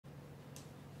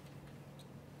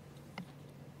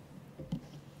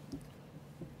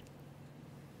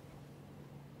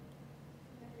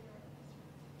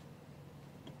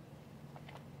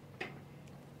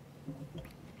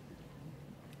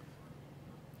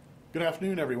Good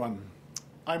afternoon, everyone.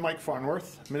 I'm Mike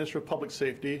Farnworth, Minister of Public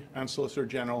Safety and Solicitor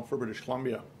General for British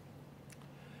Columbia.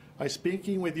 I'm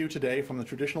speaking with you today from the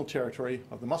traditional territory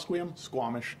of the Musqueam,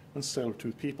 Squamish, and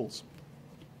Tsleil-Waututh peoples.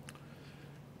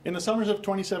 In the summers of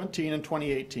 2017 and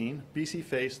 2018, BC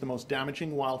faced the most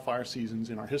damaging wildfire seasons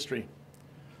in our history.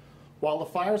 While the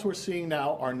fires we're seeing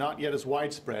now are not yet as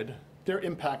widespread, their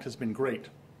impact has been great.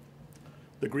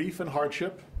 The grief and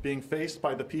hardship being faced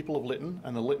by the people of Lytton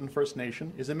and the Lytton First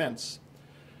Nation is immense,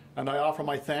 and I offer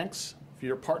my thanks for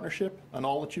your partnership and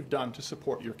all that you've done to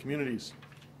support your communities.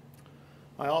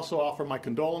 I also offer my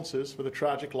condolences for the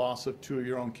tragic loss of two of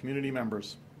your own community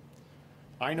members.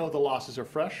 I know the losses are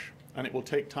fresh and it will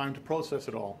take time to process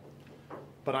it all,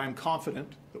 but I am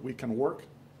confident that we can work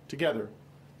together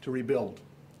to rebuild.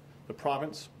 The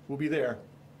province will be there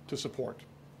to support.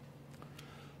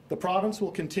 The province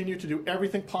will continue to do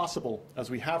everything possible, as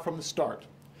we have from the start,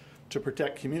 to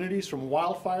protect communities from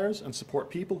wildfires and support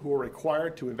people who are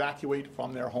required to evacuate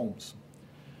from their homes.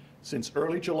 Since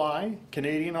early July,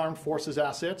 Canadian Armed Forces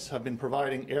assets have been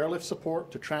providing airlift support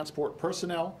to transport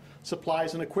personnel,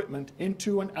 supplies and equipment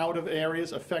into and out of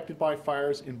areas affected by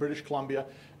fires in British Columbia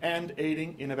and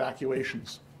aiding in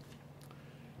evacuations.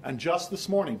 And just this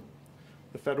morning,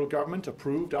 the federal government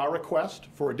approved our request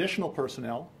for additional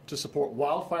personnel to support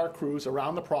wildfire crews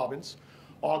around the province,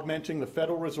 augmenting the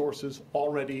federal resources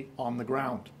already on the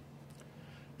ground.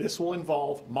 This will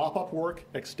involve mop-up work,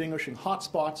 extinguishing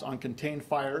hotspots on contained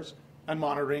fires, and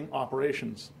monitoring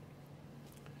operations.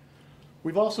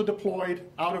 We've also deployed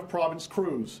out-of-province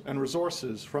crews and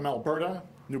resources from Alberta,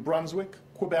 New Brunswick,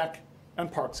 Quebec,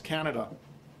 and Parks Canada.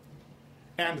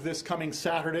 And this coming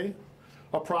Saturday,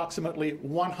 approximately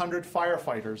 100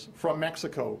 firefighters from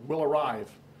Mexico will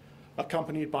arrive,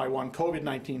 accompanied by one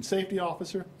COVID-19 safety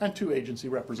officer and two agency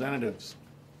representatives.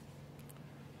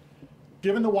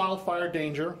 Given the wildfire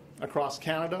danger across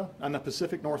Canada and the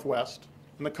Pacific Northwest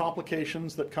and the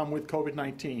complications that come with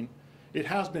COVID-19, it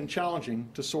has been challenging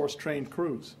to source trained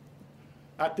crews.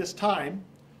 At this time,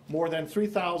 more than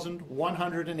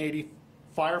 3,180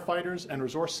 firefighters and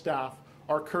resource staff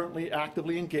are currently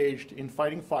actively engaged in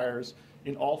fighting fires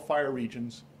in all fire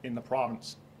regions in the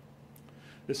province.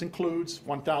 This includes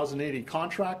 1,080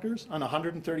 contractors and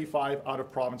 135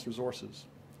 out-of-province resources.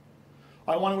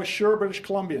 I want to assure British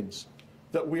Columbians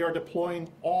that we are deploying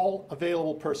all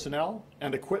available personnel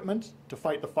and equipment to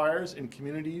fight the fires in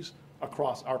communities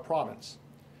across our province.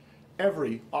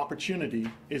 Every opportunity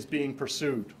is being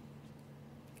pursued.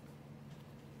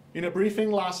 In a briefing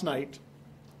last night,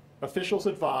 officials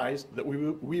advised that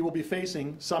we will be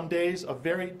facing some days of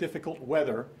very difficult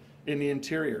weather in the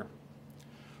interior.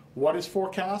 What is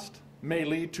forecast may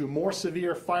lead to more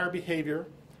severe fire behavior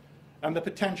and the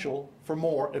potential for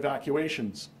more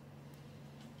evacuations.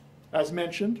 As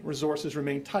mentioned, resources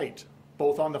remain tight,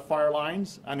 both on the fire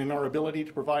lines and in our ability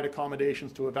to provide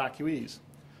accommodations to evacuees.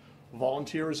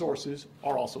 Volunteer resources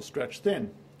are also stretched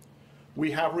thin.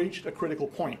 We have reached a critical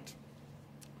point.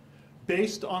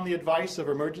 Based on the advice of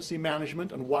emergency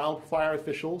management and wildfire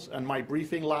officials and my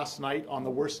briefing last night on the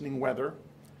worsening weather,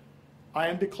 I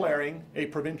am declaring a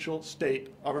provincial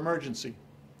state of emergency.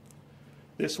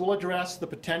 This will address the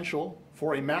potential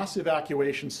for a mass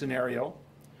evacuation scenario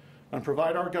and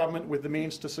provide our government with the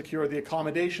means to secure the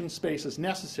accommodation spaces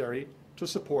necessary to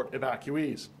support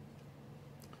evacuees.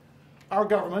 Our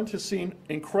government has seen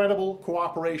incredible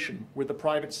cooperation with the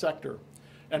private sector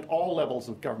and all levels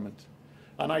of government,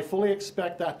 and I fully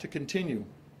expect that to continue.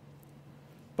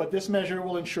 But this measure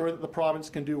will ensure that the province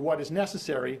can do what is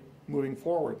necessary moving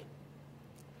forward.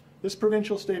 This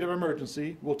provincial state of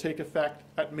emergency will take effect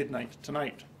at midnight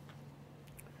tonight.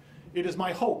 It is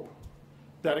my hope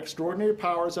that extraordinary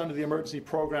powers under the Emergency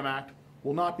Program Act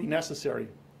will not be necessary,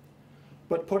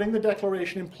 but putting the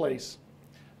declaration in place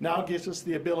now gives us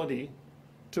the ability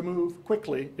to move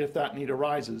quickly if that need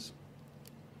arises,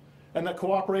 and that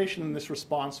cooperation in this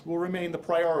response will remain the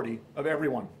priority of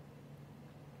everyone.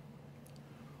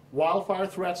 Wildfire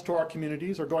threats to our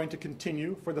communities are going to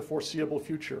continue for the foreseeable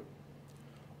future.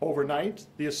 Overnight,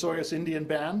 the Osoyoos Indian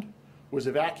Band was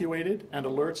evacuated and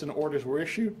alerts and orders were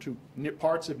issued to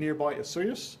parts of nearby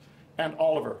Osoyoos and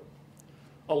Oliver.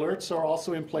 Alerts are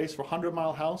also in place for 100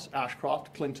 Mile House,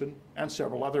 Ashcroft, Clinton, and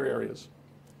several other areas.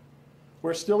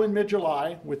 We're still in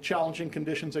mid-July with challenging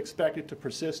conditions expected to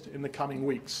persist in the coming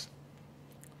weeks.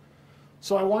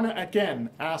 So I want to again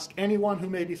ask anyone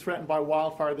who may be threatened by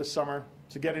wildfire this summer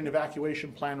to get an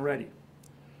evacuation plan ready.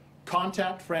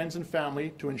 Contact friends and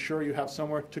family to ensure you have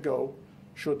somewhere to go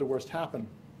should the worst happen.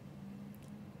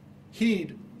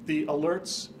 Heed the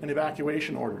alerts and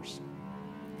evacuation orders.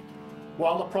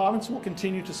 While the province will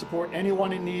continue to support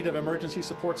anyone in need of emergency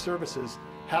support services,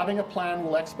 having a plan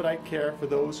will expedite care for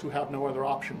those who have no other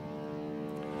option.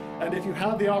 And if you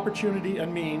have the opportunity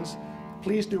and means,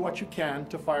 please do what you can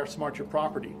to fire smart your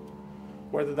property,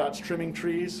 whether that's trimming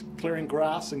trees, clearing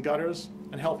grass and gutters,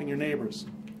 and helping your neighbors.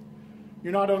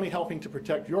 You're not only helping to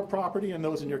protect your property and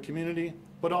those in your community,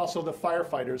 but also the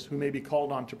firefighters who may be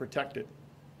called on to protect it.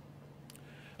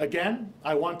 Again,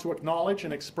 I want to acknowledge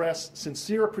and express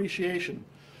sincere appreciation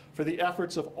for the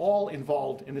efforts of all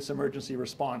involved in this emergency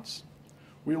response.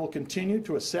 We will continue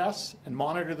to assess and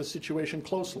monitor the situation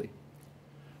closely.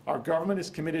 Our government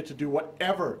is committed to do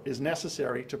whatever is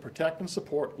necessary to protect and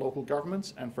support local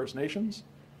governments and First Nations,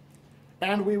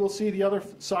 and we will see the other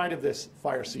side of this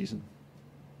fire season.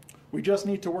 We just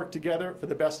need to work together for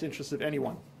the best interest of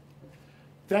anyone.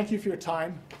 Thank you for your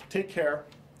time, take care,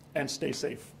 and stay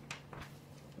safe.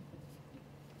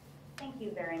 Thank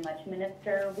you very much,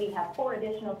 Minister. We have 4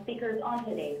 additional speakers on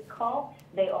today's call.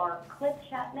 They are Cliff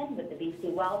Chapman with the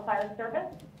BC Wildfire Service,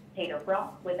 Tater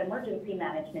Brock with Emergency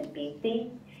Management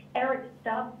BC, Eric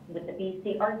Stubbs with the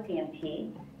BC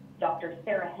RCMP, Dr.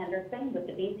 Sarah Henderson with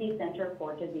the BC Centre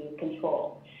for Disease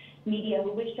Control. Media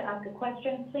who wish to ask a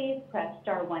question, please press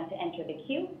 *1 to enter the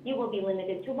queue. You will be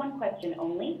limited to 1 question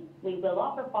only. We will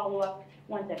offer follow-up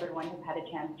once everyone has had a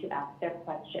chance to ask their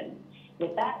question.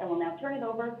 With that, I will now turn it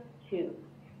over to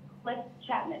Cliff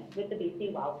Chapman with the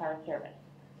BC Wildfire Service.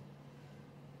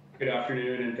 Good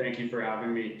afternoon, and thank you for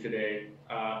having me today.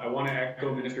 I want to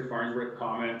echo Minister Farnworth's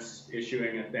comments,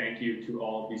 issuing a thank you to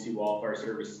all BC Wildfire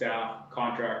Service staff,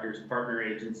 contractors, partner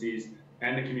agencies,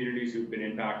 and the communities who've been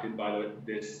impacted by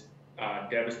this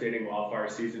devastating wildfire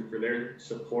season for their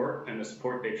support and the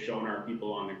support they've shown our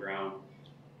people on the ground.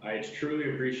 It's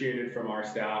truly appreciated from our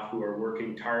staff who are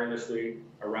working tirelessly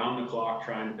around the clock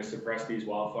trying to suppress these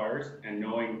wildfires, and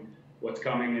knowing what's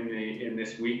coming in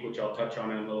this week, which I'll touch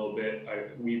on in a little bit.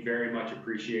 We very much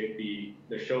appreciate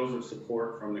the shows of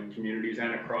support from the communities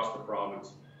and across the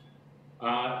province.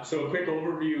 So a quick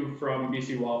overview from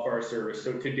BC Wildfire Service.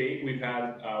 So to date, we've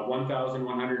had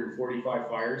 1,145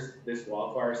 fires this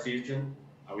wildfire season.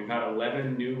 We've had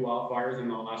 11 new wildfires in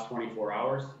the last 24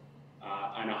 hours.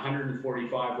 And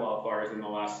 145 wildfires in the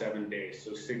last 7 days.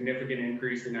 So significant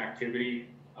increase in activity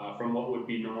from what would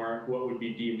be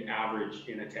deemed average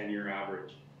in a 10-year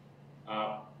average.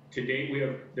 To date,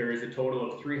 there is a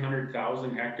total of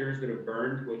 300,000 hectares that have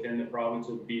burned within the province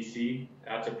of BC.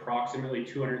 That's approximately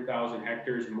 200,000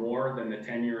 hectares more than the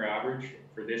 10-year average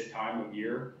for this time of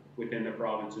year within the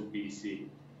province of BC.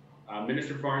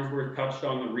 Minister Farnworth touched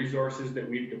on the resources that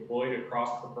we've deployed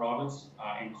across the province,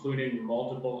 including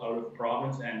multiple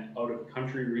out-of-province and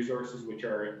out-of-country resources which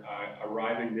are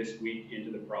arriving this week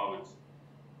into the province.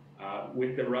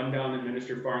 With the rundown that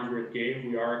Minister Farnworth gave,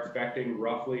 we are expecting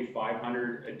roughly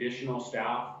 500 additional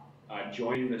staff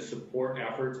joining the support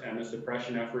efforts and the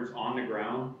suppression efforts on the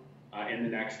ground in the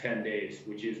next 10 days,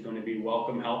 which is going to be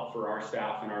welcome help for our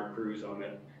staff and our crews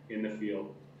in the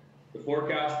field. The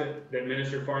forecast that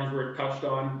Minister Farnworth touched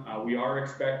on, we are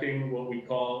expecting what we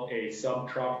call a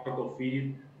subtropical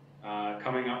feed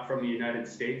coming up from the United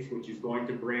States, which is going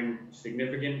to bring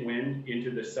significant wind into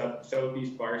the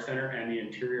Southeast Fire Center and the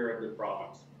interior of the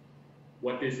province.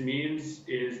 What this means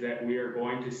is that we are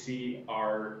going to see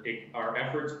our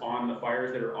efforts on the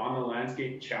fires that are on the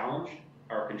landscape challenged.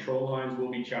 Our control lines will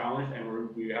be challenged,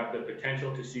 and we have the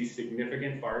potential to see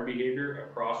significant fire behavior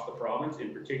across the province,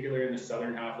 in particular in the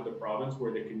southern half of the province,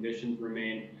 where the conditions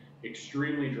remain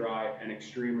extremely dry and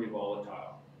extremely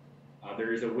volatile.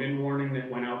 There is a wind warning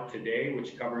that went out today,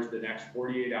 which covers the next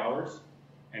 48 hours,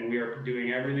 and we are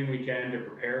doing everything we can to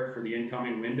prepare for the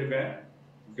incoming wind event.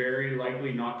 Very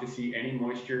likely not to see any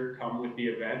moisture come with the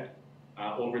event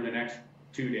over the next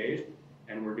 2 days.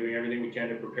 And we're doing everything we can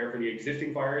to prepare for the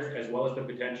existing fires, as well as the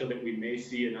potential that we may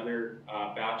see another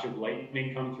batch of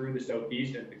lightning come through the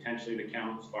southeast and potentially the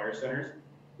Kamloops fire centers,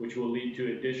 which will lead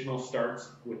to additional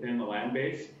starts within the land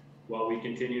base while we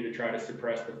continue to try to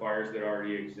suppress the fires that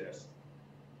already exist.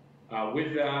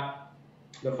 With that,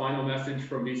 the final message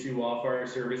from BC Wildfire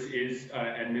Service is,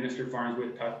 and Minister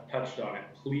Farnworth touched on it,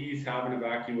 please have an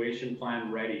evacuation plan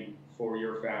ready for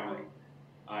your family.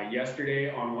 Yesterday,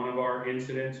 on one of our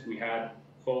incidents, we had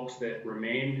folks that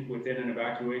remained within an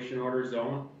evacuation order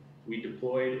zone. We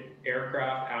deployed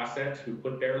aircraft assets who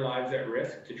put their lives at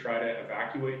risk to try to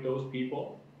evacuate those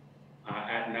people.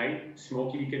 At night,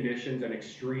 smoky conditions and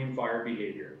extreme fire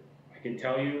behavior. I can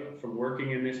tell you from working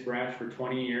in this branch for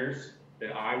 20 years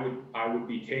that I would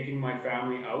be taking my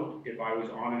family out if I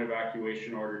was on an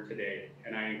evacuation order today.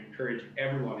 And I encourage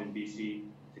everyone in BC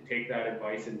to take that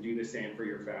advice and do the same for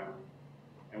your family.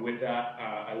 And with that,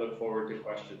 I look forward to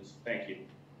questions. Thank you.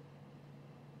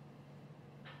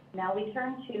 Now we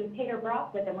turn to Tater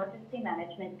Brock with Emergency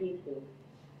Management BC.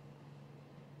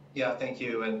 Yeah, thank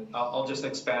you. And I'll just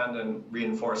expand and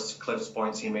reinforce Cliff's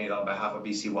points he made on behalf of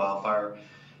BC Wildfire.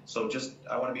 So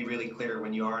I want to be really clear,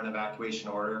 when you are in evacuation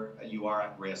order, you are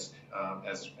at risk,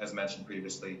 as mentioned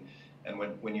previously. And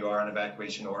when you are in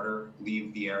evacuation order,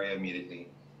 leave the area immediately.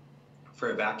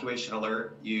 For evacuation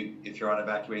alert, if you're on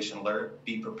evacuation alert,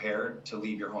 be prepared to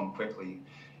leave your home quickly.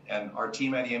 And our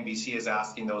team at EMBC is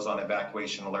asking those on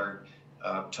evacuation alert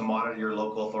to monitor your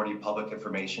local authority public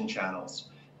information channels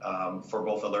for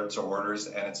both alerts or orders.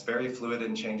 And it's very fluid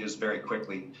and changes very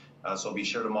quickly. So be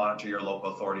sure to monitor your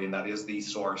local authority, and that is the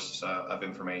source of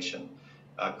information.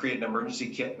 Create an emergency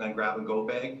kit and then grab and go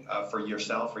bag for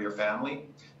yourself or your family.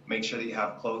 Make sure that you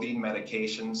have clothing,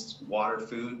 medications, water,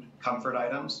 food, comfort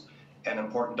items, and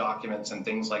important documents and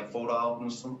things like photo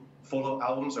albums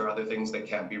or other things that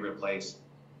can't be replaced.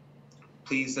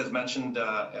 Please, as mentioned,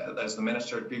 as the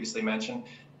minister had previously mentioned,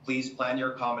 please plan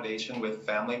your accommodation with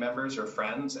family members or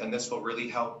friends, and this will really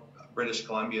help British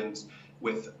Columbians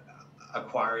with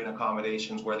acquiring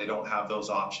accommodations where they don't have those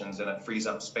options, and it frees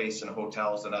up space in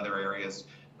hotels and other areas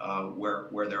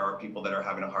where there are people that are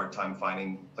having a hard time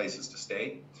finding places to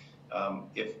stay.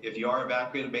 If you are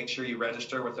evacuated, make sure you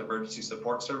register with emergency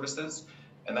support services,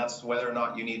 and that's whether or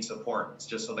not you need support. It's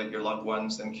just so that your loved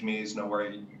ones and communities know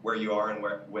where you are and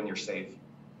when you're safe.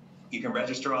 You can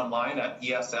register online at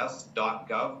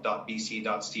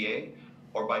ess.gov.bc.ca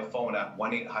or by phone at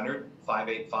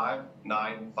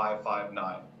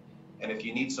 1-800-585-9559. And if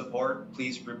you need support,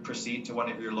 please proceed to one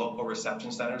of your local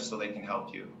reception centers so they can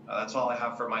help you. That's all I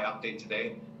have for my update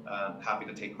today. Happy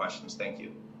to take questions. Thank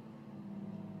you.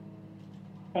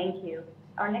 Thank you.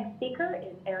 Our next speaker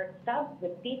is Eric Stubbs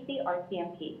with BC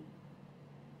RCMP.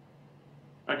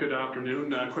 Good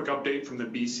afternoon. Quick update from the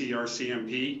BC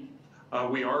RCMP.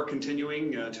 We are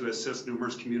continuing to assist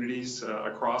numerous communities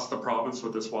across the province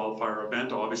with this wildfire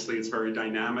event. Obviously, it's very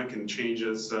dynamic and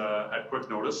changes at quick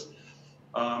notice.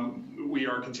 We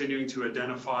are continuing to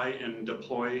identify and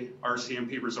deploy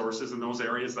RCMP resources in those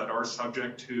areas that are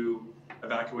subject to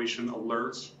evacuation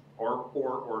alerts or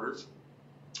orders.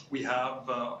 We have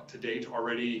to date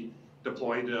already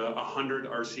deployed 100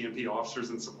 RCMP officers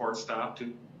and support staff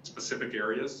to specific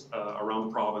areas around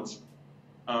the province.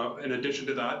 In addition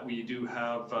to that, we do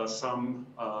have some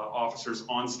officers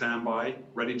on standby,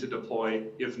 ready to deploy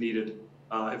if needed,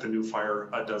 if a new fire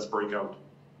does break out.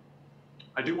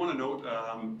 I do want to note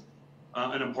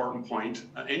an important point.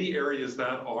 Any areas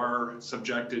that are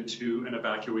subjected to an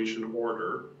evacuation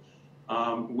order,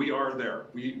 we are there.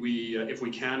 If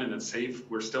we can and it's safe,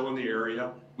 we're still in the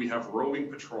area. We have roving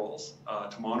patrols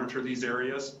to monitor these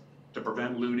areas, to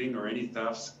prevent looting or any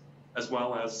thefts, as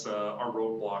well as our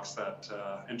roadblocks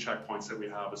and checkpoints that we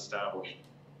have established.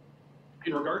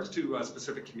 In regards to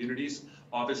specific communities,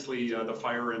 obviously the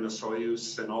fire in the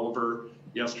Soyuz and Oliver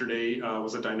yesterday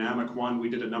was a dynamic one. We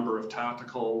did a number of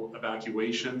tactical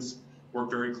evacuations, worked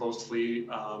very closely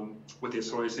with the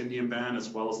Soyuz Indian Band as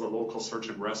well as the local search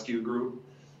and rescue group.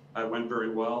 It went very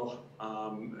well.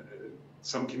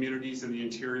 Some communities in the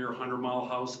interior, 100 Mile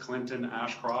House, Clinton,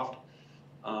 Ashcroft,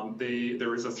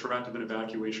 there is a threat of an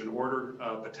evacuation order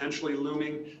potentially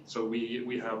looming, so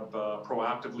we have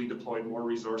proactively deployed more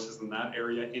resources in that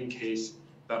area in case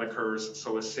that occurs,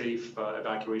 so a safe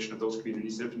evacuation of those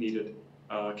communities, if needed,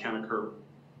 can occur.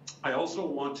 I also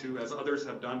want to, as others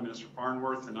have done, Minister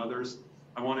Farnworth and others,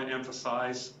 I want to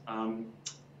emphasize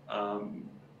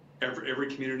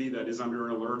every community that is under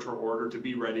an alert or order to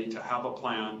be ready, to have a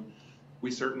plan.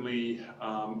 We certainly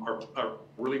are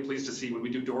really pleased to see when we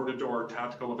do door-to-door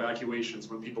tactical evacuations,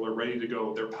 when people are ready to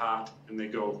go, they're packed and they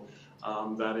go.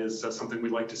 That is something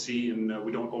we'd like to see, and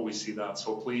we don't always see that.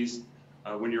 So please,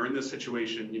 when you're in this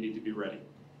situation, you need to be ready.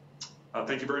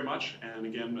 Thank you very much, and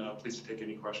again, pleased to take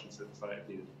any questions if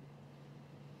needed.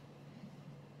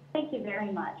 Thank you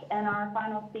very much. And our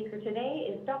final speaker today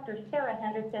is Dr. Sarah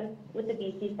Henderson with the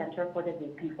BC Centre for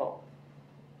Disease Control.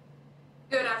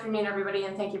 Good afternoon, everybody,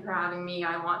 and thank you for having me.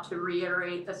 I want to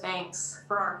reiterate the thanks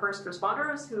for our first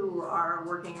responders who are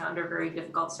working under very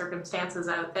difficult circumstances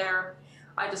out there.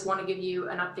 I just want to give you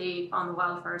an update on the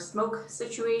wildfire smoke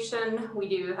situation. We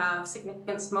do have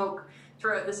significant smoke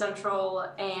throughout the central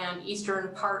and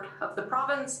eastern part of the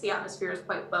province. The atmosphere is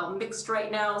quite well mixed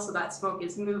right now, so that smoke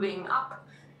is moving up.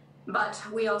 But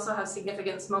we also have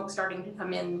significant smoke starting to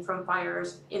come in from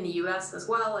fires in the U.S. as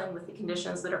well, and with the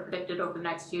conditions that are predicted over the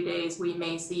next few days, we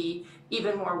may see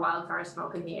even more wildfire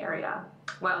smoke in the area.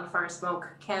 wildfire smoke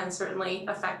can certainly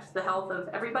affect the health of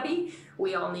everybody.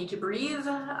 We all need to breathe.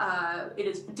 It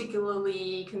is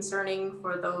particularly concerning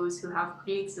for those who have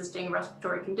pre-existing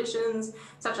respiratory conditions,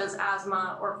 such as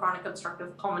asthma or chronic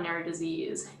obstructive pulmonary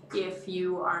disease. If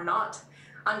you are not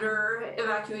under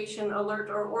evacuation alert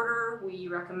or order, we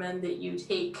recommend that you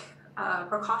take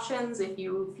precautions if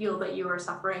you feel that you are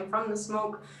suffering from the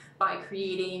smoke by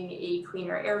creating a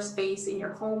cleaner airspace in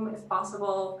your home if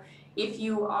possible. If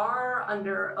you are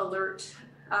under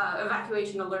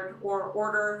evacuation alert or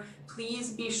order,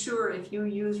 please be sure if you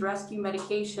use rescue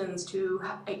medications to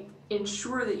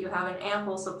ensure that you have an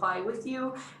ample supply with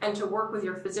you, and to work with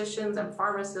your physicians and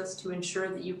pharmacists to ensure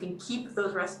that you can keep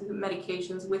those rescue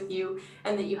medications with you,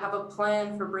 and that you have a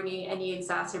plan for bringing any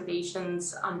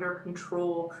exacerbations under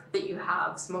control that you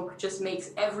have. Smoke just makes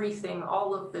everything,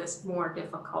 all of this, more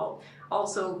difficult.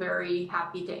 Also very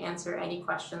happy to answer any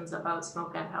questions about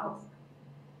smoke and health.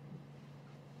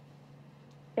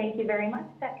 Thank you very much.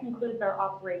 That concludes our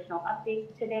operational updates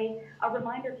today. A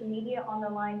reminder to media on the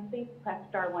line, please press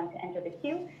 *1 to enter the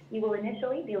queue. You will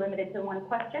initially be limited to one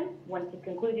question. Once you've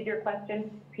concluded your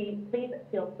question, please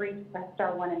feel free to press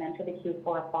 *1 and enter the queue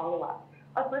for a follow-up.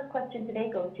 Our first question today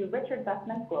goes to Richard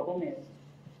Bussman, Global News.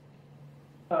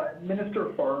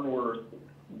 Minister Farnworth,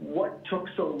 what took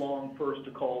so long first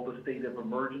to call the state of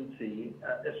emergency,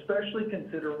 especially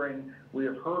considering we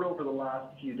have heard over the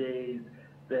last few days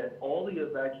that all the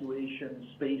evacuation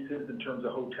spaces in terms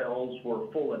of hotels were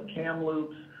full in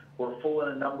Kamloops, were full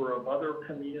in a number of other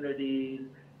communities.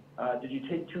 Did you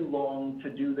take too long to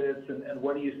do this? And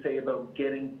what do you say about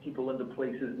getting people into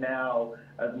places now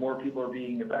as more people are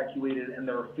being evacuated and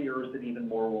there are fears that even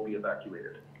more will be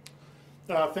evacuated?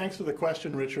 Thanks for the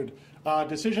question, Richard.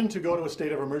 Decision to go to a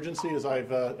state of emergency, as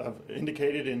I've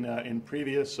indicated in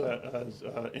previous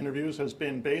interviews, has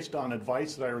been based on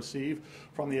advice that I received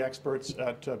from the experts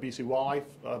at BC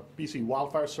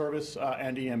Wildfire Service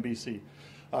and EMBC.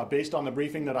 Based on the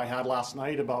briefing that I had last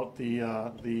night about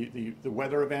the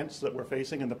weather events that we're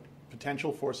facing and the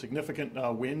potential for significant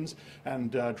winds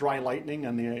and dry lightning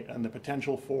and the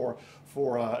potential for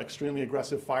extremely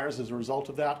aggressive fires as a result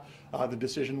of that, the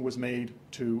decision was made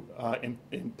to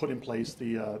put in place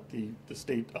the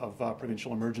state of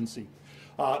provincial emergency.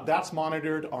 That's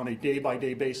monitored on a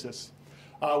day-by-day basis.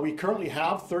 We currently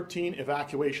have 13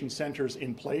 evacuation centers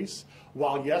in place.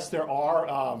 While yes, there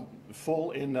are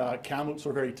full in Kamloops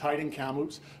or very tight in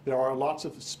Kamloops, there are lots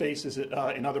of spaces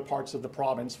in other parts of the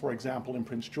province, for example in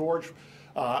Prince George.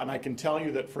 And I can tell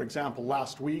you that, for example,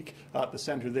 last week at the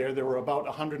center there were about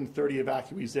 130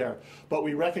 evacuees there. But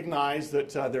we recognize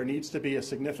that there needs to be a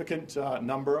significant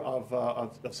number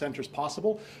of centers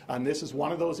possible. And this is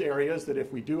one of those areas that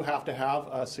if we do have to have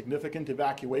a significant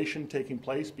evacuation taking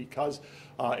place, because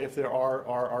if there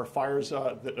are fires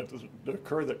that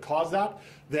occur that cause that,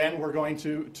 then we're going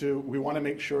we want to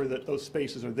make sure that those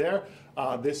spaces are there.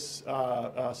 This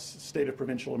state of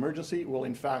provincial emergency will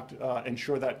in fact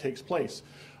ensure that takes place.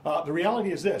 The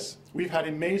reality is this: we've had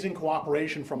amazing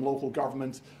cooperation from local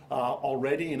governments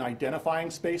already in identifying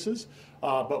spaces,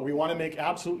 but we want to make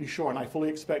absolutely sure, and I fully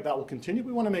expect that will continue,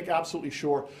 we want to make absolutely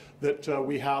sure that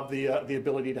we have the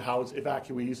ability to house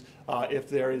evacuees if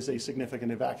there is a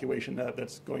significant evacuation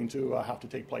that's going to have to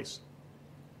take place.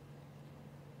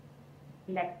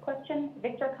 Next question,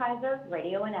 Victor Kaiser,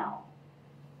 Radio NL.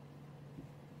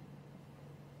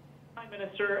 Hi,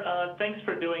 Minister. Thanks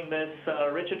for doing this.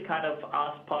 Richard kind of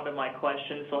asked part of my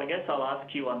question, so I guess I'll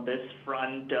ask you on this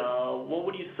front. What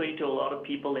would you say to a lot of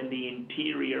people in the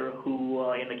interior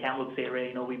who, in the Kamloops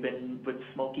area, we've been with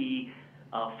smoky,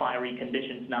 fiery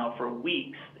conditions now for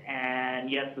weeks,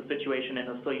 and yes, the situation in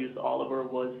Osoyoos Oliver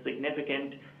was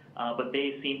significant, but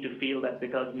they seem to feel that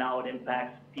because now it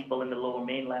impacts people in the lower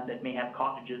mainland that may have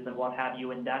cottages and what have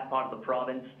you in that part of the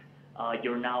province,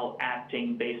 you're now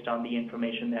acting based on the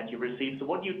information that you received. So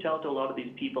what do you tell to a lot of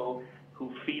these people who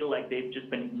feel like they've just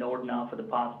been ignored now for the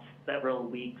past several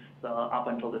weeks up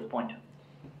until this point?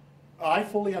 I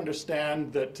fully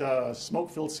understand that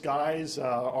smoke-filled skies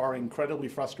are incredibly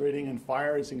frustrating and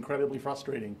fire is incredibly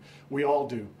frustrating. We all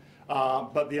do.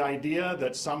 But the idea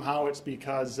that somehow it's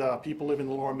because people live in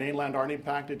the lower mainland aren't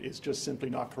impacted is just simply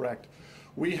not correct.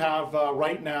 We have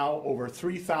right now over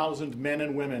 3,000 men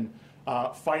and women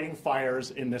fighting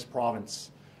fires in this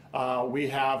province. We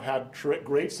have had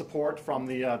great support from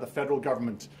the federal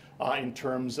government in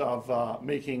terms of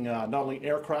making not only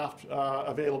aircraft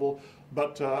available,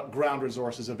 but ground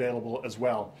resources available as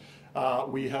well.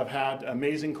 We have had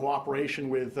amazing cooperation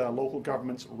with local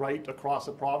governments right across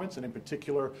the province, and in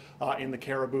particular in the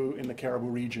Caribou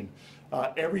region.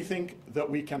 Everything that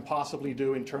we can possibly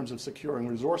do in terms of securing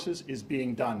resources is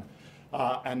being done.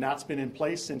 and that's been in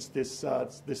place since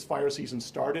this fire season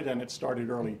started, and it started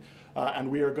early.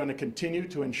 And we are going to continue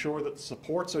to ensure that the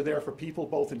supports are there for people,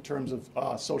 both in terms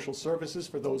of social services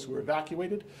for those who are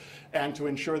evacuated, and to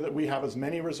ensure that we have as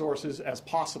many resources as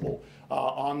possible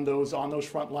on those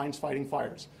front lines fighting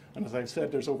fires. And as I've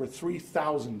said, there's over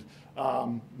 3,000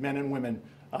 men and women,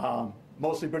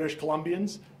 mostly British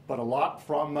Columbians, but a lot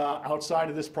from outside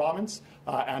of this province,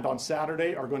 and on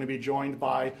Saturday are going to be joined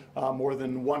by more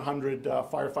than 100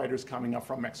 firefighters coming up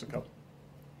from Mexico.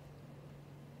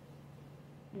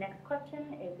 Next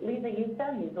question is Lisa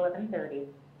Yusta, News 1130.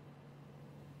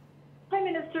 Hi,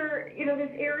 Minister. You know,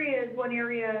 this area is one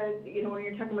area, you know, when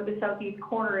you're talking about the southeast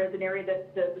corner, is an area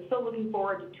that's so looking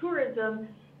forward to tourism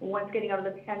once getting out of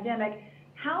the pandemic.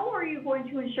 How are you going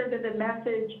to ensure that the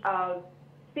message of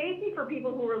safety for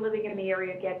people who are living in the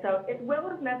area gets out, as well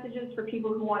as messages for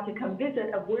people who want to come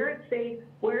visit of where it's safe,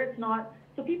 where it's not,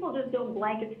 so people just don't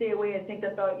blanket stay away and think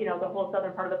that the whole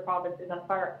southern part of the province is on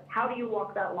fire? How do you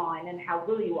walk that line, and how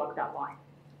will you walk that line?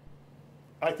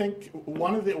 I think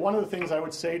one of the things I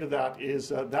would say to that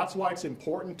is that's why it's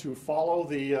important to follow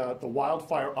the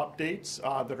wildfire updates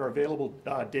that are available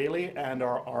daily and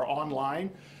are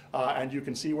online. And you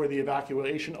can see where the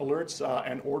evacuation alerts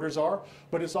and orders are.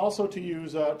 But it's also to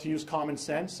use common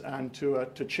sense and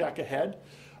to check ahead.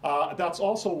 That's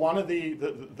also one of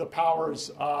the powers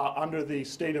under the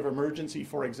state of emergency,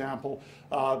 for example,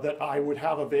 that I would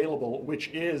have available, which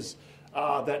is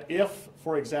that if,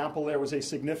 for example, there was a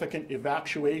significant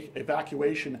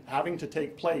evacuation having to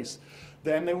take place,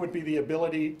 then there would be the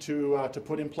ability to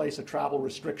put in place a travel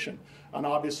restriction, and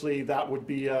obviously that would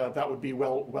be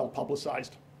well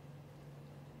publicized.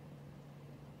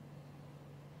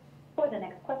 For the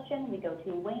next question, we go to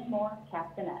Wayne Moore,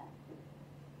 Castanet.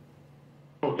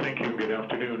 Oh, thank you. Good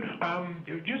afternoon.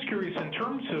 Just curious, in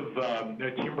terms of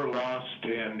timber lost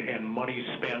and money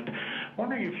spent,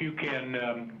 wondering if you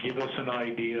can give us an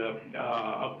idea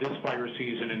of this fire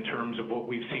season in terms of what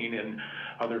we've seen in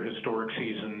other historic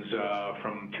seasons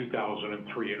from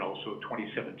 2003 and also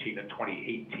 2017 and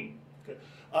 2018.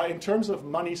 Okay. In terms of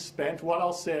money spent, what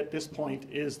I'll say at this point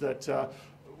is that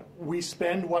we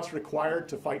spend what's required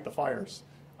to fight the fires.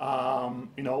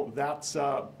 You know, that's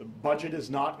budget is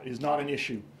not an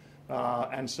issue,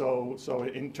 and so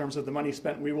in terms of the money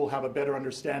spent, we will have a better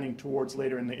understanding towards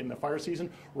later in the fire season.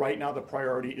 Right now, the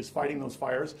priority is fighting those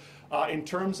fires. In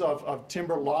terms of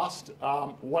timber lost,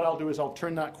 what I'll do is I'll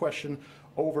turn that question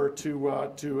over to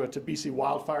BC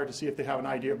Wildfire to see if they have an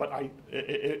idea. But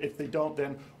if they don't,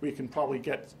 then we can probably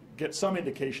get some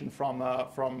indication from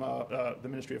the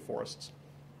Ministry of Forests.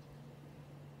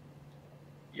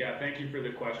 Yeah, thank you for the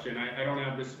question. I don't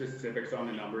have the specifics on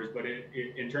the numbers, but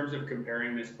in terms of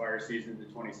comparing this fire season to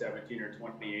 2017 or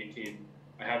 2018,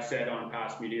 I have said on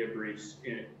past media briefs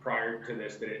prior to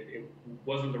this that it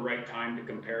wasn't the right time to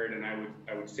compare it, and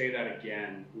I would say that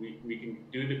again. We can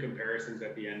do the comparisons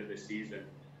at the end of the season.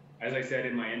 As I said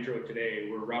in my intro today,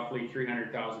 we're roughly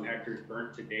 300,000 hectares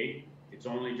burnt to date. It's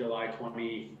only July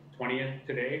 20th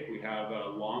today. We have a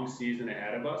long season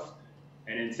ahead of us.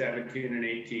 And in 17 and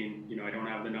 18, you know, I don't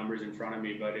have the numbers in front of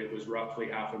me, but it was roughly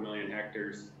 500,000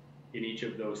 hectares in each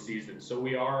of those seasons. So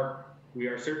we are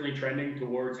certainly trending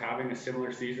towards having a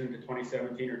similar season to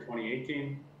 2017 or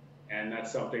 2018. And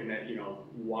that's something that, you know,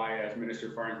 why, as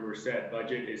Minister Farnworth said,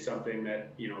 budget is something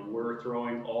that, you know, we're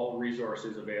throwing all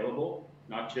resources available,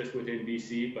 not just within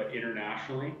BC, but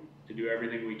internationally, to do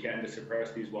everything we can to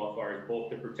suppress these wildfires,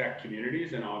 both to protect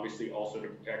communities and obviously also to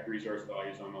protect resource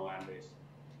values on the land base.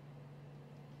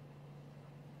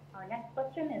 Our next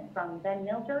question is from Ben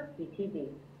Milter, CTV.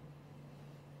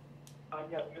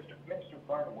 Yes, Minister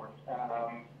Farnworth,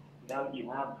 now that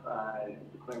you have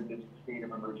declared this state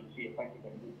of emergency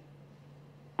effectively,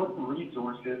 what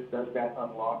resources does that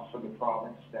unlock for the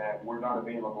province that were not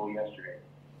available yesterday?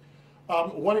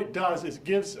 What it does is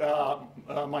gives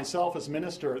myself as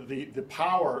minister the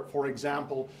power, for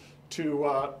example,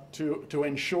 to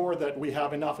ensure that we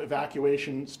have enough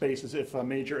evacuation spaces if a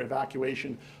major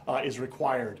evacuation is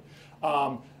required.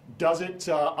 Does it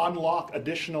unlock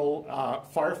additional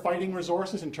firefighting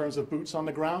resources in terms of boots on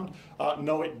the ground?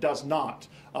 No, it does not.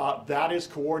 That is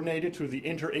coordinated through the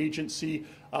Interagency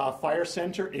Fire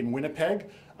Center in Winnipeg,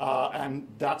 and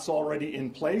that's already in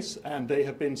place, and they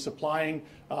have been supplying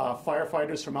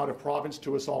firefighters from out of province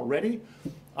to us already.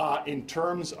 In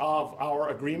terms of our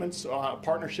agreements,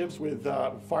 partnerships with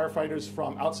firefighters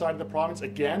from outside of the province,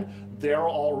 again, they're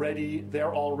already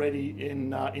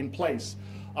in place.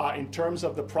 In terms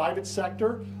of the private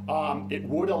sector, it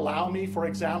would allow me, for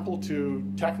example, to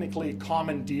technically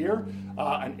commandeer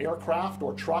an aircraft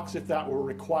or trucks if that were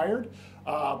required.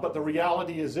 But the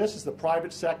reality is this, is the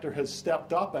private sector has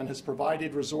stepped up and has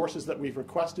provided resources that we've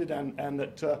requested and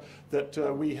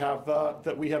that we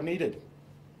have needed.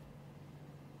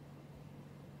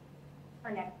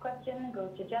 Our next question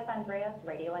goes to Jeff Andreas,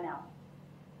 Radio NL.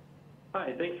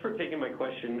 Hi, thanks for taking my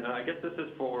question. I guess this is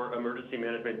for Emergency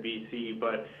Management BC,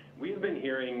 but we've been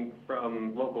hearing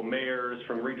from local mayors,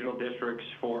 from regional districts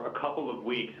for a couple of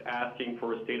weeks asking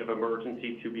for a state of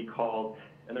emergency to be called,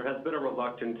 and there has been a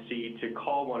reluctancy to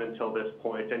call one until this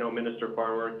point. I know Minister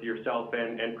Farnworth, yourself,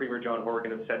 and Premier John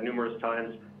Horgan have said numerous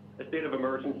times a state of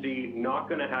emergency not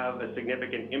going to have a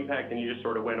significant impact, and you just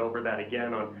sort of went over that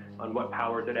again on what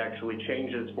powers it actually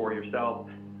changes for yourself.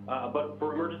 But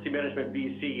for Emergency Management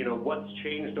BC, you know, what's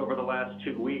changed over the last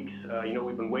 2 weeks? You know,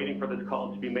 we've been waiting for this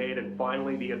call to be made, and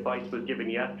finally the advice was given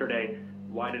yesterday.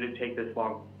 Why did it take this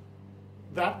long?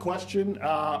 That question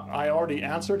I already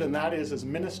answered, and that is, as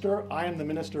minister, I am the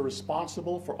minister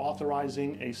responsible for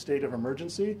authorizing a state of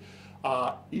emergency.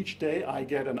 Each day I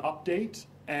get an update,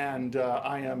 and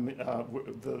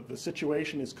the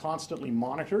situation is constantly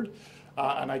monitored.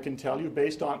 And I can tell you,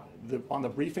 based on the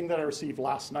briefing that I received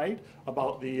last night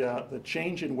about the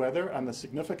change in weather and the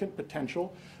significant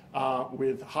potential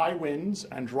with high winds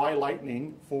and dry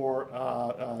lightning for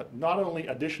not only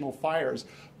additional fires,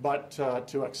 but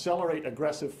to accelerate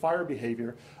aggressive fire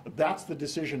behavior, that's the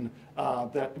decision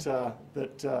that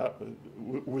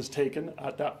was taken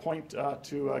at that point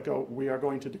to go. We are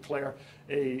going to declare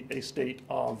a state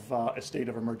of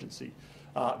emergency.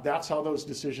 That's how those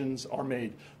decisions are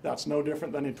made. That's no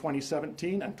different than in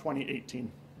 2017 and 2018.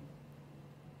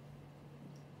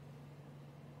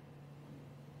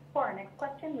 For our next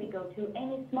question, we go to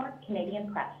Amy Smart,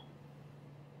 Canadian Press.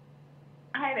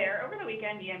 Hi there. Over the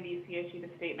weekend, the NBC issued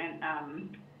a statement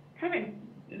kind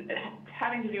of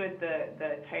having to do with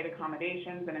the tight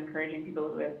accommodations and encouraging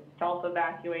people who have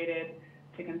self-evacuated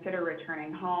to consider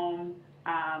returning home.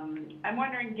 I'm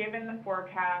wondering, given the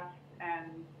forecast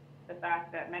and the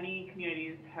fact that many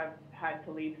communities have had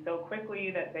to leave so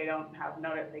quickly that they don't have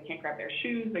notice, they can't grab their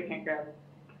shoes, they can't grab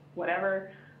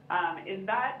whatever, is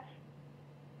that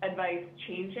advice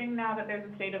changing now that there's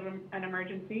a state of an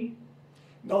emergency?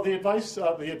 No, the advice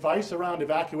around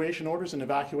evacuation orders and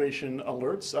evacuation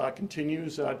alerts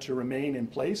continues to remain in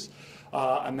place,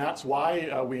 and that's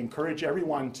why we encourage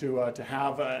everyone to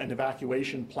have an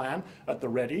evacuation plan at the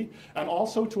ready, and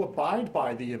also to abide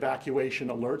by the evacuation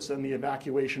alerts and the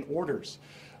evacuation orders.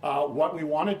 What we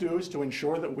want to do is to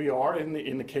ensure that we are,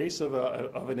 in the case of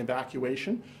an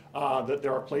evacuation, that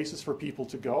there are places for people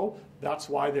to go. That's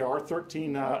why there are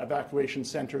 13 evacuation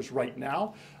centers right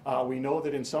now. We know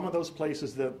that in some of those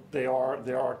places that they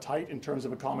are tight in terms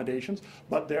of accommodations,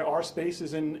 but there are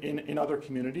spaces in other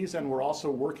communities, and we're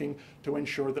also working to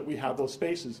ensure that we have those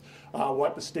spaces.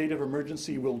 What the state of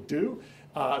emergency will do,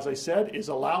 as I said, is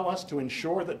allow us to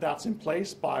ensure that that's in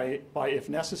place by if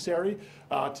necessary,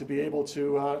 to be able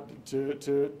to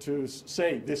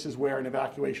say this is where an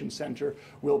evacuation center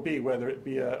will be, whether it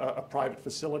be a private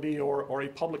facility or a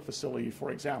public facility,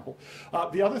 for example.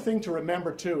 The other thing to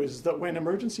remember too is that when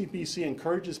Emergency BC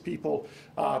encourages people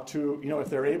to, you know, if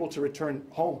they're able to return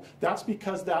home, that's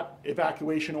because that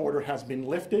evacuation order has been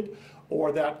lifted,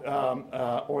 or that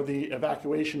or the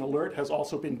evacuation alert has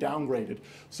also been downgraded.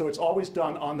 So it's always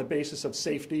done on the basis of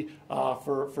safety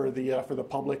for the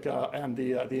public and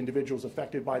the individuals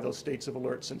affected by those states of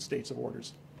alerts and states of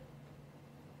orders.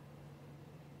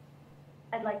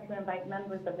 I'd like to invite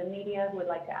members of the media who would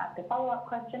like to ask a follow-up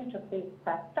question to please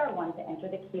press *1 to enter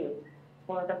the queue.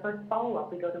 For the first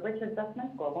follow-up, we go to Richard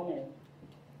Zussman, Global News.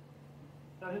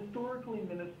 Historically,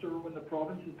 Minister, when the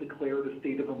province has declared a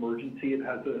state of emergency, it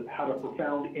has had a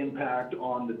profound impact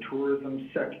on the tourism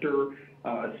sector,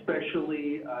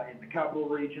 especially in the capital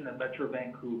region and Metro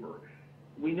Vancouver.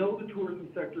 We know the tourism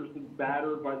sector has been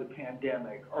battered by the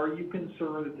pandemic. Are you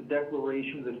concerned that the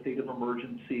declaration of the state of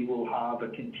emergency will have a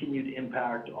continued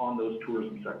impact on those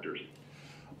tourism sectors?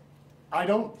 I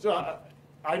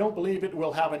don't believe it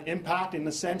will have an impact in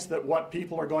the sense that what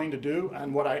people are going to do,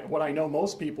 and what I know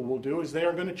most people will do, is they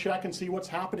are going to check and see what's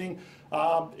happening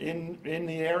in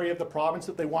the area of the province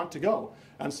that they want to go.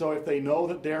 And so if they know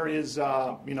that there is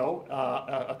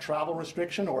a travel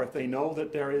restriction, or if they know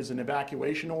that there is an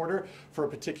evacuation order for a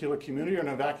particular community or an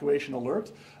evacuation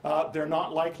alert, they're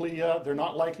not likely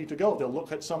to go. They'll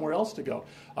look at somewhere else to go.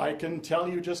 I can tell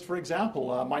you, just for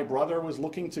example, my brother was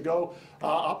looking to go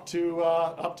up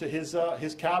to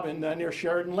his cabin near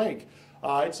Sheridan Lake.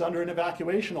 It's under an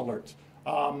evacuation alert.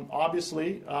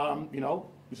 Obviously,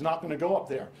 He's not going to go up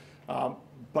there.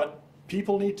 But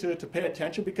people need to pay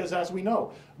attention because, as we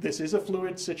know, this is a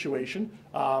fluid situation.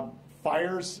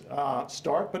 Fires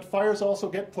start, but fires also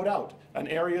get put out. And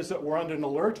areas that were under an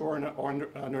alert or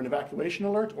under an evacuation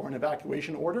alert or an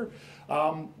evacuation order,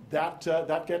 that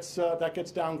gets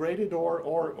downgraded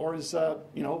or is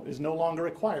is no longer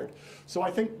required. So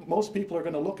I think most people are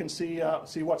going to look and see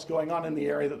what's going on in the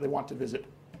area that they want to visit.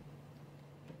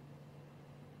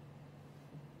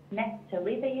 Next to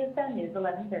Lisa Yusa, News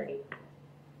 1130.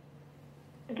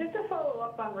 Just to follow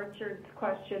up on Richard's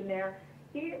question there,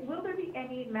 will there be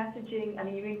any messaging? I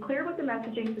mean, you've been clear with the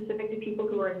messaging specific to people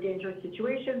who are in dangerous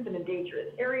situations and in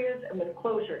dangerous areas and with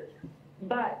closures.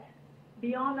 But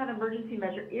beyond that emergency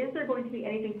measure, is there going to be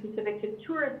anything specific to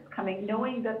tourists coming,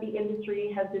 knowing that the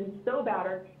industry has been so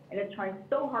battered and is trying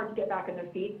so hard to get back on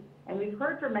their feet? And we've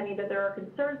heard from many that there are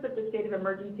concerns that the state of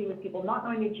emergency, with people not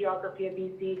knowing the geography of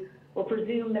BC, will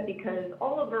presume that because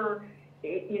Oliver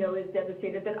is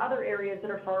devastated, that other areas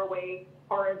that are far away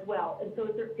are as well. And so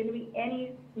is there going to be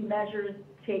any measures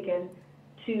taken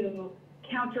to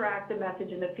counteract the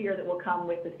message and the fear that will come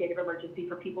with the state of emergency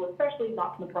for people, especially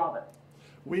not from the province?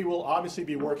 We will obviously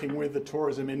be working with the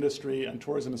tourism industry and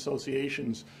tourism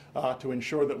associations to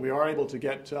ensure that we are able to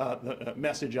get the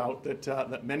message out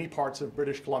that many parts of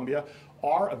British Columbia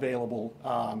are available,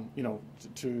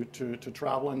 to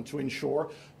travel, and to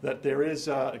ensure that there is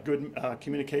good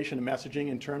communication and messaging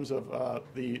in terms of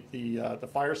the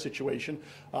fire situation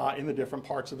in the different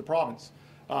parts of the province.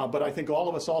 But I think all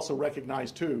of us also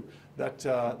recognize too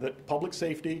that public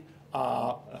safety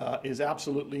is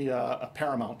absolutely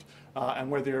paramount.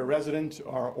 And whether you're a resident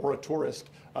or a tourist,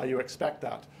 you expect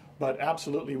that. But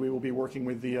absolutely, we will be working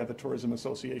with the tourism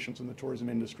associations and the tourism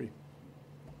industry.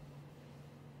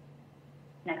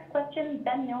 Next question,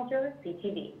 Ben Milger,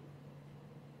 CTV.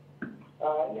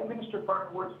 Minister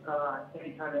Farnworth,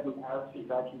 anytime that we have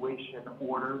evacuation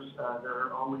orders, there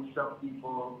are always some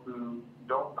people who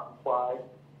don't comply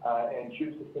and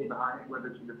choose to stay behind, whether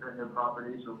to defend their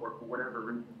properties or for whatever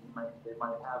reason they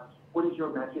might have. What is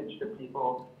your message to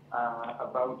people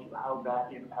about how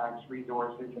that impacts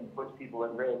resources and puts people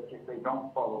at risk if they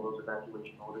don't follow those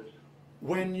evacuation orders?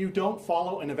 When you don't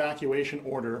follow an evacuation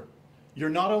order, you're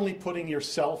not only putting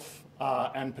yourself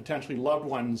and potentially loved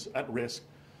ones at risk,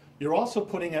 you're also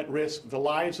putting at risk the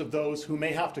lives of those who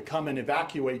may have to come and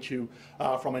evacuate you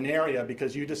from an area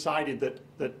because you decided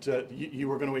that you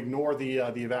were going to ignore the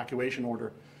evacuation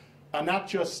order. And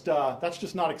that's just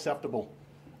not acceptable.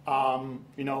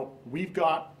 We've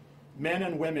got men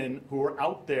and women who are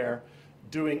out there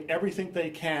doing everything they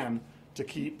can to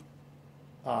keep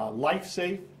life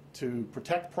safe, to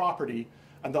protect property,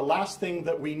 and the last thing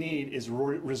that we need is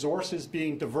resources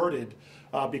being diverted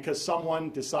because someone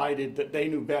decided that they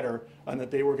knew better and that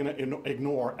they were going to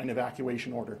ignore an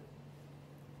evacuation order.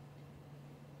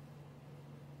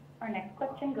 Our next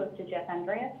question goes to Jeff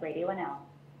Andreas, Radio NL.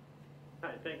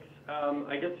 Hi, thanks.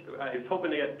 I guess I was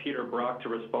hoping to get Peter Brock to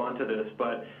respond to this,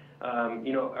 but I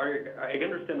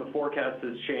understand the forecast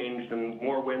has changed and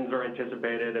more winds are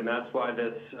anticipated, and that's why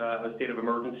this state of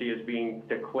emergency is being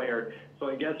declared. So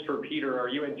I guess for Peter, are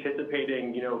you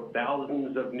anticipating,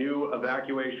 thousands of new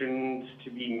evacuations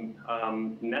to be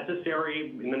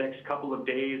necessary in the next couple of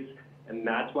days, and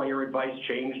that's why your advice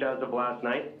changed as of last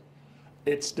night?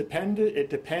 It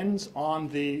depends on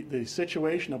the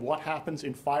situation of what happens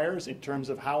in fires in terms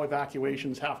of how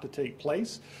evacuations have to take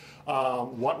place.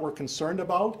 What we're concerned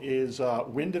about is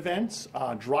wind events,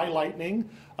 dry lightning,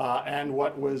 and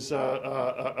what was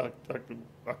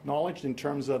acknowledged in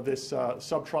terms of this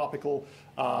subtropical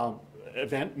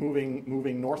event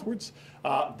moving northwards.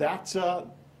 That's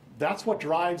what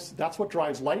drives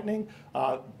lightning.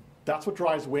 That's what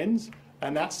drives winds.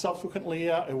 And that's subsequently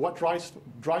what drives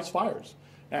fires.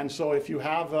 And so if you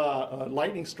have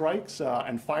lightning strikes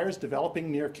and fires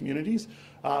developing near communities,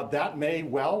 that may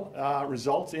well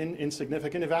result in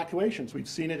significant evacuations. We've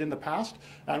seen it in the past,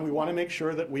 and we want to make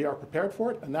sure that we are prepared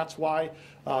for it. And that's why,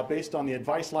 based on the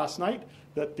advice last night,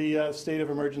 that the state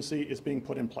of emergency is being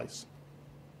put in place.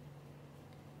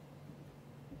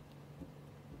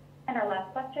 And our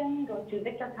last question goes to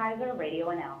Victor Kaiser, Radio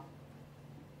NL.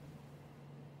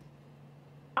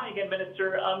 Hi again,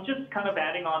 Minister. Just kind of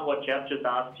adding on what Jeff just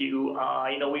asked you.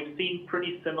 We've seen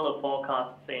pretty similar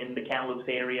forecasts in the Kamloops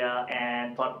area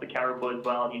and parts of the Caribou as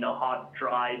well. Hot,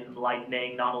 dry, and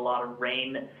lightning, not a lot of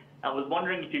rain. I was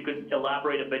wondering if you could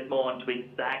elaborate a bit more into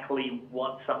exactly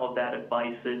what some of that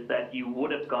advice is that you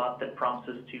would have got that prompts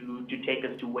us to take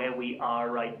us to where we are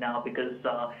right now, because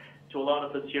to a lot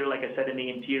of us here, like I said, in the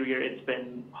interior, it's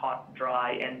been hot,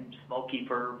 dry, and smoky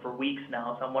for weeks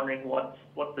now. So I'm wondering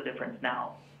what's the difference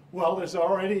now? Well, there's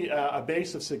already a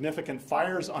base of significant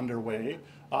fires underway,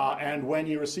 and when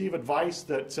you receive advice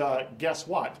that, guess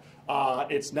what,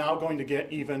 it's now going to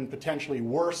get even potentially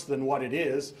worse than what it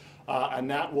is,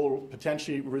 and that will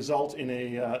potentially result in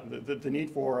the need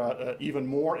for even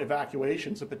more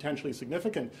evacuations, and potentially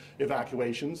significant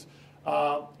evacuations.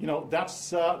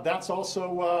 That's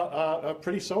also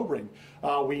pretty sobering.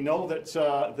 We know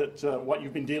that what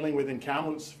you've been dealing with in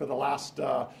Kamloops for the last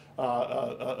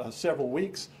several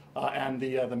weeks, and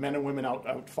the men and women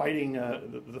out fighting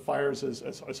the fires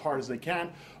as hard as they can.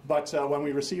 But when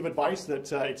we receive advice that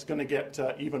it's going to get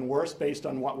even worse based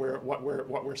on what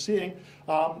we're seeing,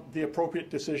 the appropriate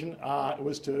decision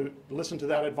was to listen to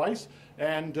that advice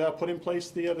and put in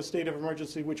place the state of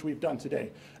emergency, which we've done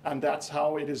today. And that's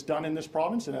how it is done in this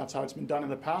province, and that's how it's been done in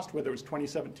the past, whether it was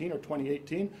 2017 or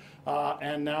 2018,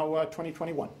 and now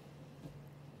 2021.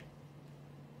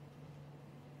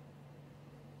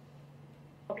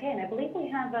 Okay, and I believe we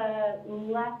have a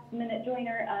last-minute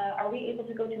joiner. Are we able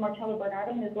to go to Marcella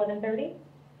Bernardo, who's 11:30?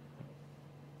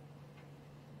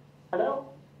 Hello?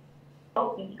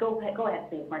 Oh, go ahead,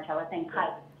 please, Marcella. Thanks.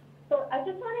 Hi. So I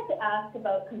just wanted to ask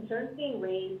about concerns being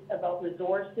raised about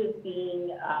resources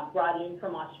being brought in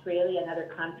from Australia and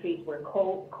other countries where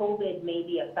COVID may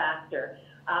be a factor.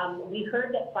 We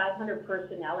heard that 500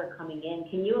 personnel are coming in.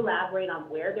 Can you elaborate on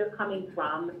where they're coming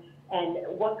from? And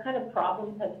what kind of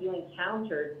problems have you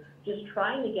encountered just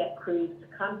trying to get crews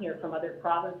to come here from other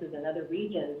provinces and other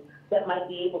regions that might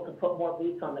be able to put more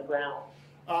boots on the ground?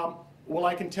 Well,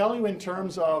 I can tell you in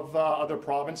terms of other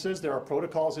provinces, there are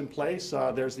protocols in place.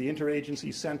 There's the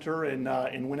Interagency Center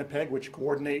in Winnipeg, which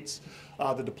coordinates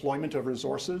the deployment of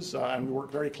resources, and we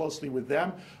work very closely with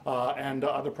them and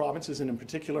other provinces, and in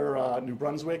particular New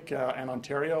Brunswick and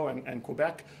Ontario and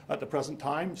Quebec at the present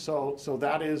time. So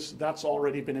that's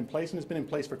already been in place, and it's been in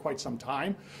place for quite some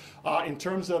time. In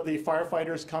terms of the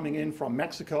firefighters coming in from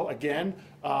Mexico, again,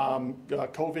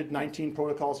 COVID-19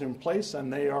 protocols are in place,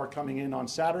 and they are coming in on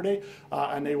Saturday,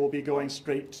 and they will be going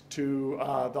straight to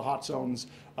the hot zones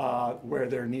where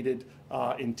they're needed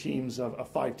in teams of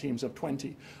 5 teams of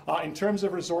 20. In terms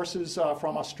of resources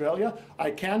from Australia, I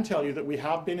can tell you that we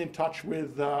have been in touch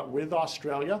with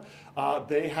Australia.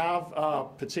 They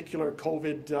have particular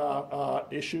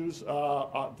COVID issues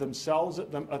themselves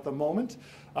at the moment,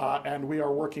 and we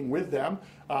are working with them.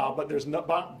 But there's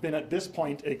not been at this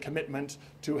point a commitment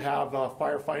to have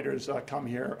firefighters come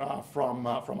here from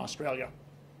Australia.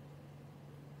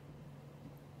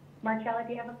 Marcella,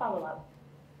 do you have a follow-up?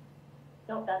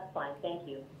 No, that's fine. Thank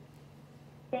you.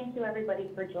 Thank you,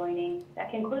 everybody, for joining. That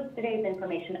concludes today's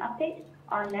information update.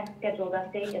 Our next scheduled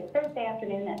update is Thursday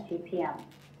afternoon at 2 p.m.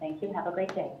 Thank you. Have a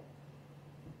great day.